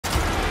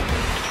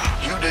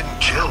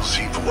kill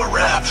Xivu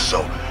Arath,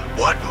 so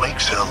what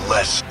makes her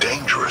less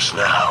dangerous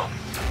now?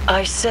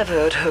 I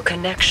severed her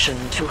connection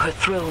to her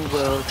throne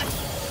world.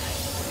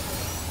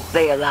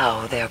 They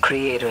allow their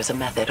creators a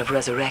method of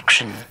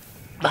resurrection,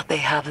 but they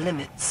have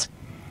limits.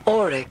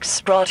 Oryx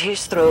brought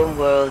his throne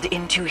world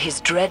into his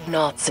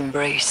dreadnought's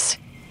embrace.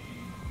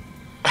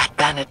 That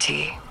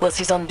vanity was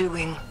his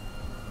undoing.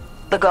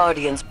 The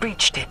Guardians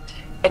breached it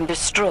and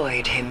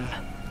destroyed him.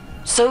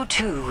 So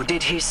too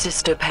did his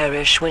sister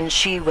perish when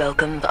she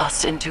welcomed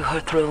us into her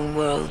throne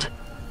world.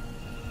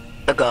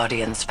 The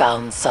Guardians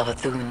found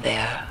Savathûn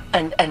there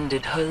and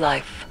ended her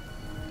life.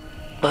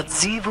 But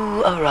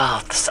Xivu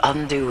Arath's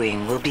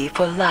undoing will be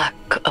for lack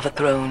of a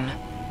throne.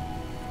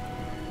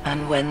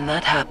 And when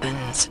that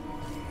happens,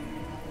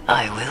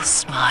 I will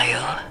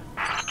smile.